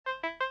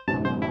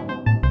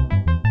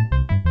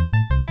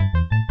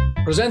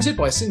Presented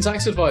by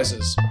Syntax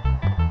Advisors.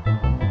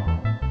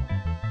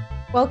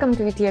 Welcome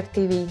to ETF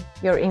TV,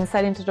 your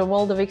insight into the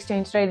world of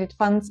exchange-traded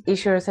funds,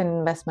 issuers, and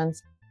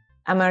investments.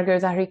 I'm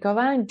Margaret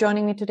Zahrikova, and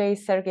joining me today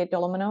is Sergey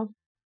Dolomonov,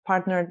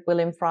 partner at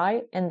William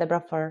Frey, and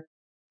Deborah Furr.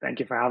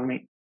 Thank you for having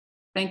me.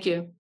 Thank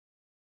you.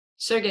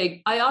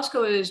 Sergey,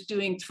 IOSCO is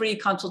doing 3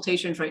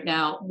 consultations right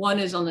now. One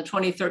is on the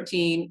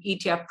 2013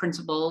 ETF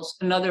principles,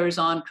 another is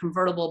on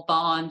convertible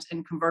bonds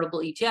and convertible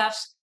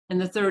ETFs,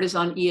 and the third is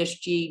on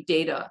ESG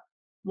data.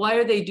 Why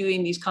are they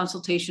doing these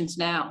consultations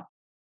now?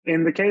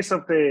 In the case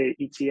of the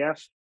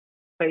ETF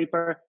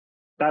paper,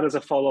 that is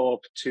a follow-up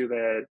to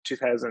the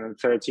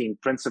 2013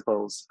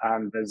 principles,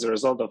 and as a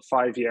result of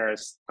 5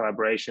 years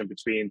collaboration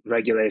between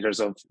regulators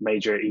of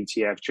major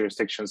ETF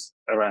jurisdictions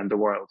around the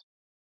world.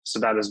 So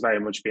that has very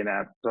much been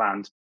a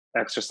planned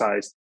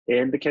exercise.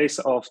 In the case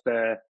of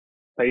the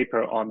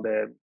paper on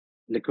the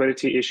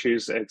liquidity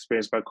issues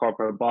experienced by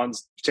corporate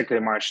bonds,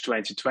 particularly March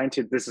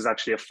 2020, this is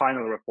actually a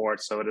final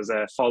report. So it is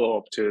a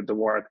follow-up to the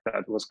work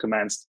that was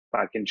commenced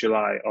back in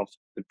July of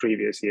the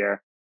previous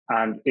year.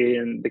 And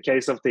in the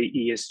case of the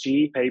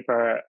ESG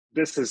paper,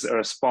 this is a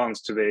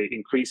response to the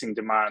increasing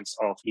demands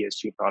of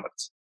ESG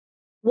products.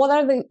 What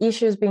are the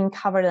issues being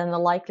covered and the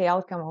likely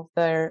outcome of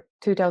their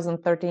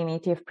 2013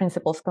 ETF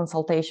principles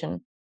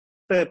consultation?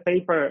 The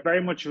paper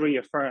very much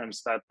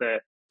reaffirms that the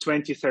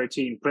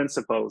 2013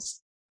 principles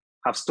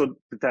have stood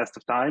the test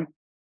of time,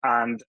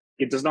 and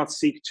it does not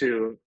seek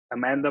to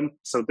amend them.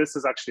 So this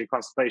is actually a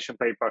consultation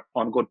paper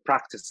on good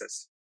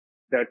practices.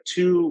 There are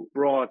 2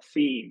 broad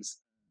themes: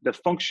 the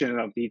function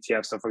of the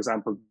ETF, so for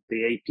example,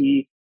 the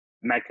AP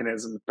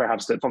mechanism,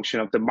 perhaps the function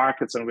of the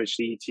markets on which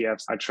the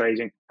ETFs are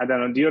trading. And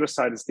then on the other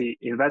side is the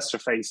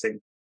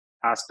investor-facing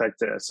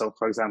aspect. So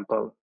for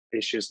example,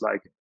 issues like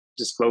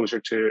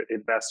disclosure to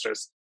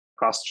investors,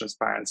 cost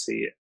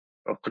transparency.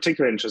 Of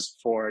particular interest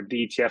for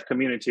the ETF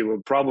community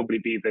will probably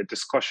be the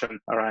discussion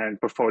around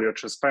portfolio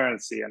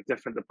transparency and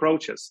different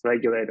approaches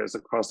regulators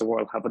across the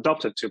world have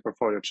adopted to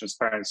portfolio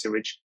transparency,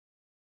 which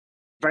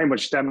very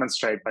much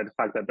demonstrate by the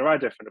fact that there are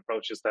different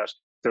approaches, that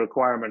the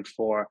requirement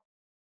for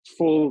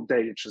full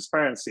data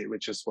transparency,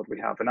 which is what we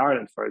have in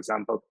Ireland, for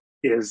example,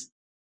 is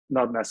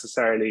not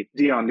necessarily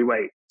the only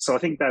way. So I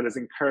think that is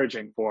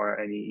encouraging for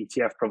any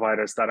ETF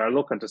providers that are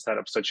looking to set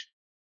up such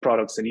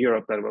products in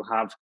Europe, that will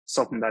have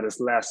something that is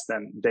less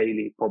than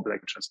daily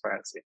public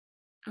transparency.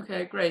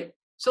 Okay, great.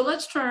 So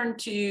let's turn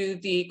to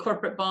the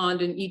corporate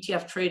bond and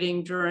ETF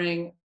trading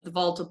during the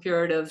volatile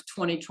period of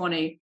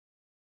 2020.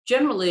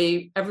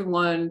 Generally,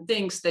 everyone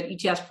thinks that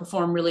ETFs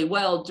perform really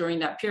well during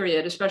that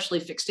period, especially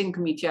fixed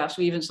income ETFs.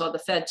 We even saw the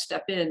Fed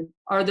step in.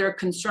 Are there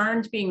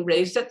concerns being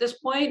raised at this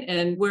point,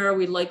 and where are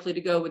we likely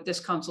to go with this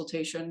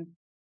consultation?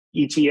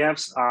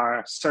 ETFs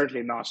are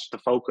certainly not the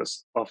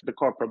focus of the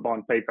corporate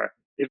bond paper.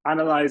 It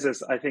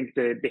analyzes, I think,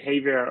 the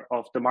behavior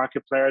of the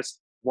market players.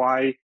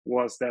 Why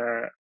was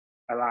there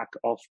a lack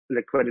of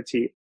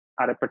liquidity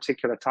at a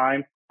particular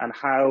time, and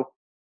how,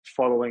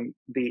 following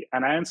the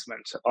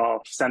announcement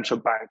of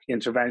central bank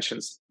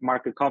interventions,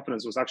 market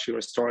confidence was actually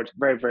restored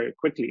very, very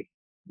quickly.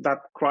 That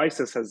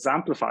crisis has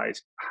amplified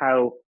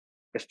how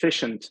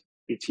efficient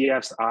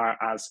ETFs are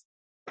as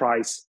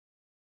price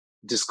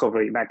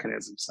discovery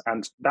mechanisms.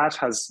 And that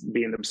has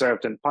been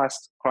observed in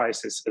past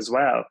crises as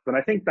well. And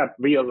I think that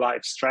real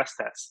life stress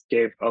test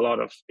gave a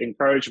lot of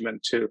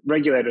encouragement to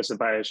regulators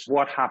about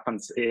what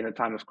happens in a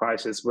time of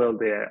crisis. Will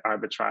the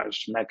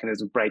arbitrage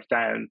mechanism break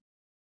down?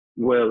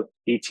 Will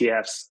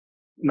ETFs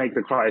make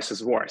the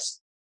crisis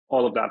worse?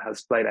 All of that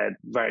has played out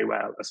very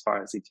well as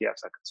far as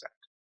ETFs are concerned.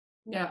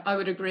 Yeah, I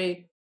would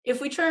agree.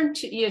 If we turn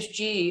to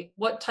ESG,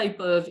 what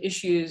type of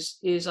issues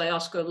is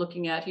IOSCO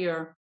looking at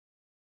here?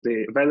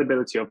 The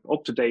availability of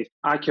up-to-date,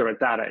 accurate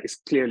data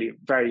is clearly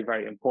very,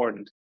 very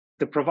important.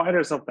 The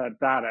providers of that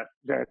data,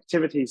 their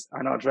activities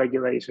are not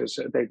regulated.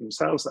 They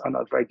themselves are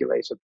not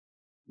regulated.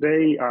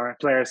 They are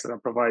players that are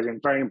providing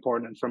very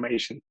important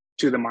information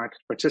to the market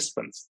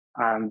participants,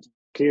 and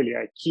clearly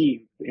a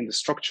key in the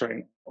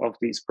structuring of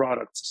these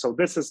products. So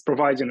this is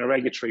providing a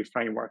regulatory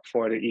framework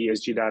for the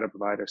ESG data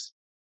providers.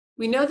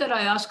 We know that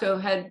IOSCO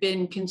had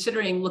been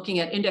considering looking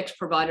at index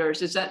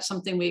providers. Is that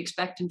something we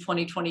expect in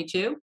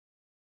 2022?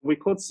 We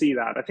could see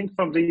that. I think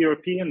from the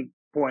European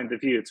point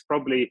of view, it's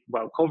probably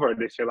well covered,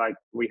 if you like.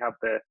 We have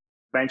the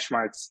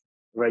benchmarks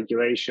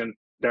regulation.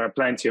 There are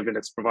plenty of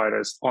index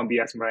providers on the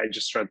ESMA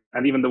register,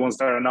 and even the ones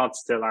that are not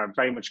still are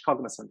very much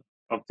cognizant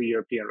of the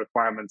European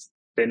requirements.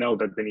 They know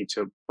that they need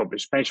to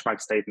publish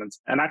benchmark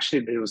statements. And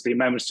actually, it was the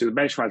amendments to the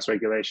benchmarks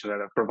regulation that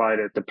have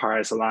provided the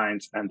Paris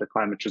Aligned and the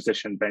climate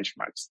transition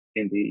benchmarks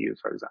in the EU,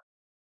 for example.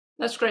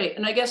 That's great.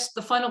 And I guess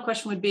the final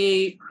question would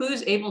be,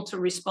 who's able to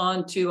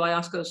respond to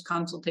IOSCO's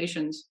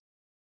consultations?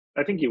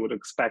 I think you would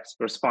expect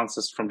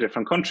responses from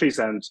different countries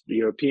and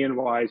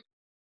European-wide.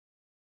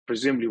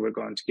 Presumably, we're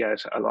going to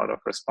get a lot of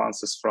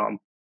responses from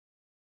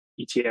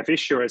ETF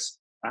issuers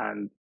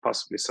and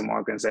possibly some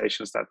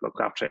organizations that look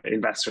after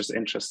investors'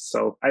 interests.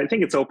 So I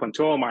think it's open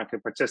to all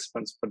market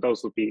participants, but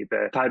those would be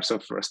the types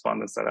of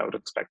respondents that I would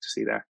expect to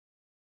see there.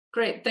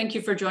 Great. Thank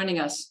you for joining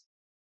us.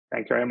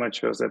 Thank you very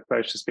much. It was a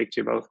pleasure to speak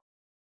to you both.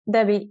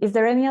 Debbie, is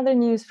there any other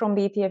news from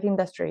the ETF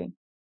industry?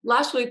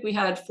 Last week, we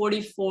had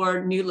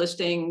 44 new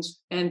listings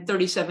and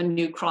 37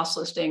 new cross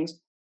listings.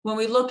 When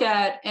we look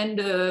at end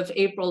of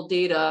April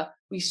data,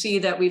 we see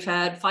that we've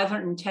had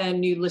 510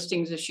 new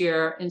listings this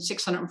year and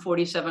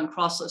 647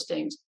 cross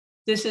listings.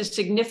 This is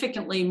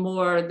significantly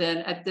more than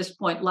at this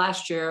point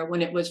last year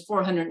when it was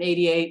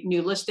 488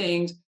 new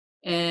listings,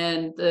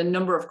 and the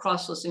number of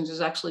cross listings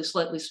is actually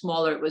slightly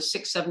smaller. It was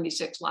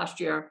 676 last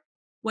year.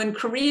 When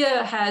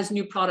Korea has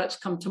new products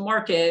come to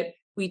market,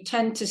 we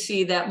tend to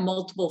see that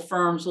multiple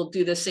firms will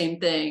do the same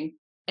thing.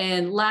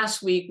 And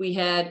last week, we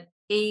had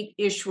 8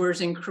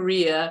 issuers in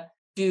Korea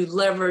do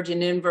leverage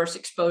and inverse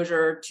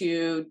exposure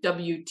to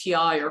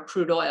WTI or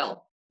crude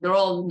oil. They're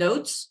all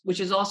notes,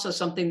 which is also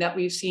something that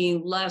we've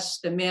seen less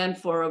demand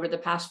for over the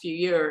past few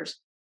years.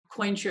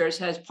 CoinShares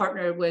has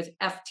partnered with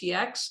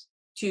FTX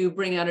to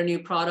bring out a new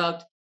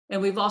product.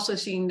 And we've also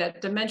seen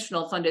that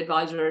Dimensional Fund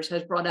Advisors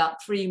has brought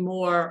out 3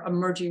 more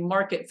emerging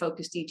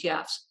market-focused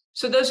ETFs.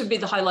 So those would be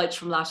the highlights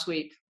from last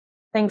week.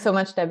 Thanks so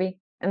much, Debbie.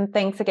 And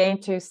thanks again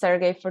to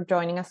Sergey for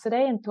joining us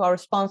today, and to our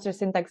sponsor,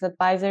 Syntax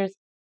Advisors,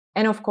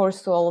 and of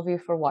course to all of you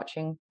for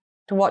watching.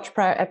 To watch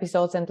prior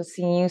episodes and to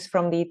see news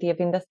from the ETF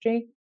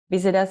industry,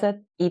 visit us at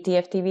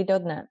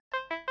etftv.net.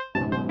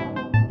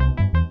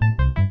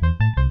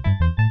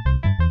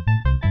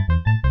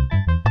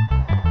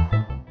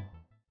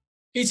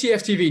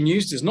 ETF TV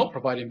News does not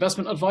provide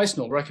investment advice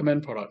nor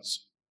recommend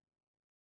products.